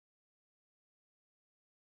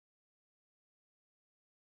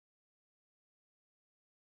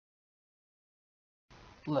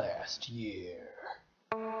Last year,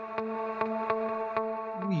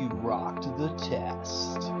 we rocked the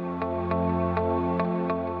test.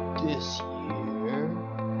 This year,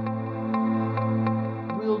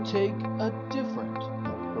 we'll take a different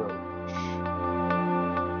approach.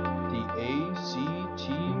 The ACT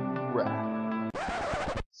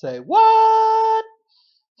rap. Say what?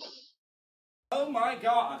 Oh my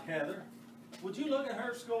God, Heather. Would you look at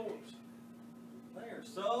her scores? They are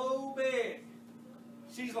so big.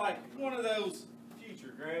 She's like one of those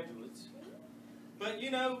future graduates. But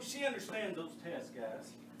you know, she understands those tests,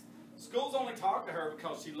 guys. Schools only talk to her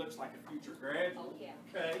because she looks like a future graduate. Oh, yeah.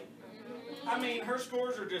 Okay? I mean, her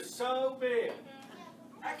scores are just so big.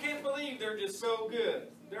 I can't believe they're just so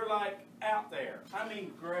good. They're like out there. I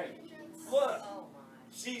mean, great. Look,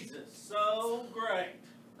 she's just so great.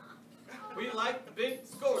 We like the big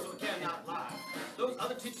scores, we cannot lie. Those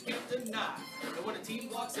other teachers can't deny that when a team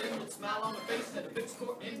walks in with a smile on their face and a big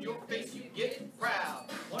score in your face, you get proud.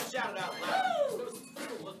 Want to shout it out loud.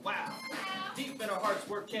 School was wow. Deep in our hearts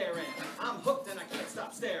we're caring. I'm hooked and I can't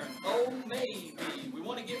stop staring. Oh, maybe we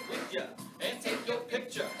want to get with you and take your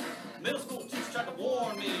picture. Middle school teacher tried to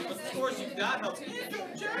warn me, but the scores you got helps in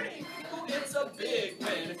your journey. Oh, it's a big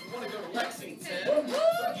win if you want to go to Lexington. So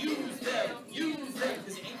use them,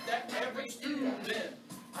 because you ain't that average student.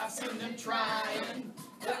 I've seen them trying,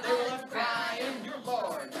 but they were left crying. You're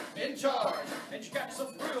Lord, in charge, and you got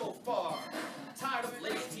yourself real far. Tired of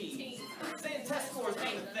lazy teens, saying test scores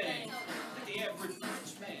ain't a thing. Like the average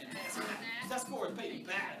man, test scores pay you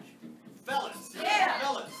back. Fellas,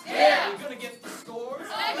 you're gonna get the scores.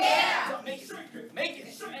 Oh, yeah. So make it. Make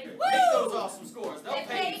those awesome scores. They'll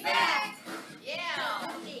pay you back.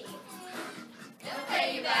 Yeah. They'll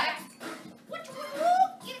pay you back.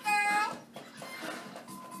 Get it, girl.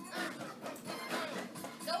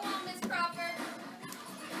 Go on, Miss Crawford.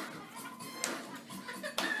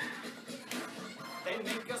 They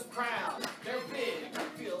make us proud. They're big. I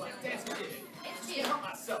feel like dancing big. It's I chill. hurt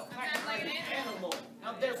myself. Acting like an animal.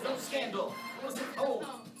 Now there's no scandal. Was it home?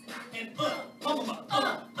 And I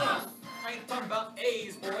ain't talking about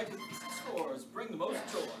A's, boy, because these scores bring the most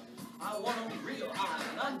joy. I want them real high,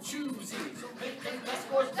 and I'm choosy, so make them best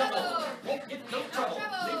scores double. Won't get no trouble.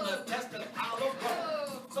 Leave the test in a pile of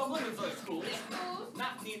rubble. So I'm looking for schools,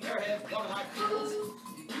 not need airheads, one of my fools.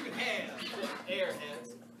 You can have the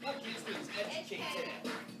airheads. We'll keep students educated.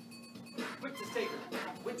 Quick to take her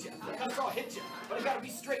with you. I saw hit you, but I gotta be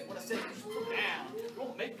straight when I say just put down.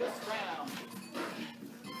 Won't make us frown.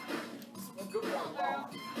 So good one, girl.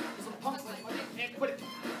 Some punks like you can't quit it,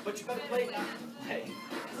 but you better play. Hey,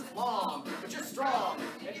 this is long, but you're strong,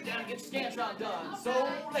 and you're down to get your Scantron done. So,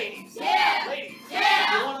 ladies, you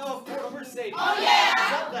want to afford a Mercedes? Oh, yeah.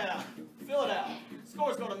 Settle down, fill it out.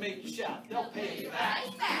 Score's gonna make you shout. They'll pay you back.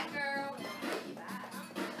 Nice back, girl.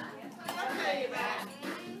 They'll pay you back.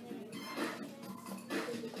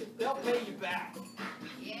 They'll pay you back.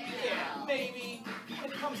 Yeah, maybe.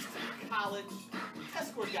 When it comes to college, test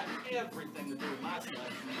scores got everything to do with my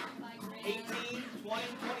selection. 18, 20,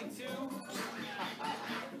 22.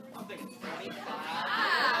 I'm thinking 25.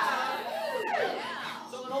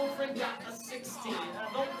 So an old friend got a 16. And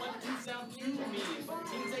I don't want to sound too mean, but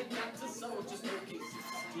teens ain't got to settle just okay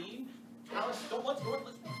 16. College don't want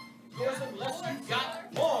scores unless you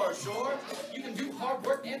got more, sure. You can do hard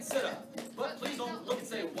work and sit up. But please don't look and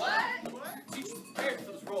say, what? Teach you prepared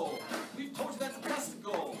for this role. We've told you that's the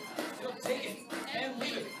goal. You'll take it and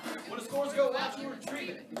leave it. When the scores go out, you retrieve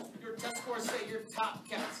it. Your test scores say your top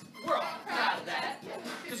counts. We're all proud of that.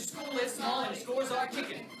 Because your school is small and your scores are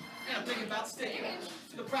kicking. And I'm thinking about sticking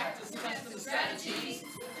to the practice, test, and the strategies.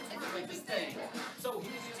 It's the biggest thing. So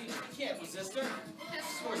here's your teacher. You can't resist her.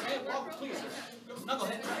 Test scores ain't well please her.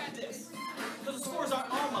 Knucklehead like this. Because the scores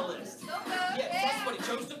aren't on my list. Yeah, that's what he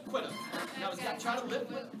chose to quit them. Now he's got to try to live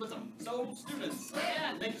with them. So students,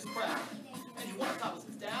 make us proud. And you want to top us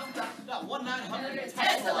down? Dial 1-900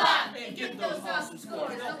 test a lot and get those awesome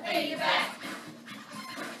scores. They'll pay you back.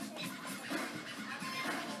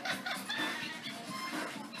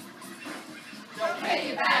 They'll pay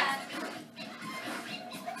you back.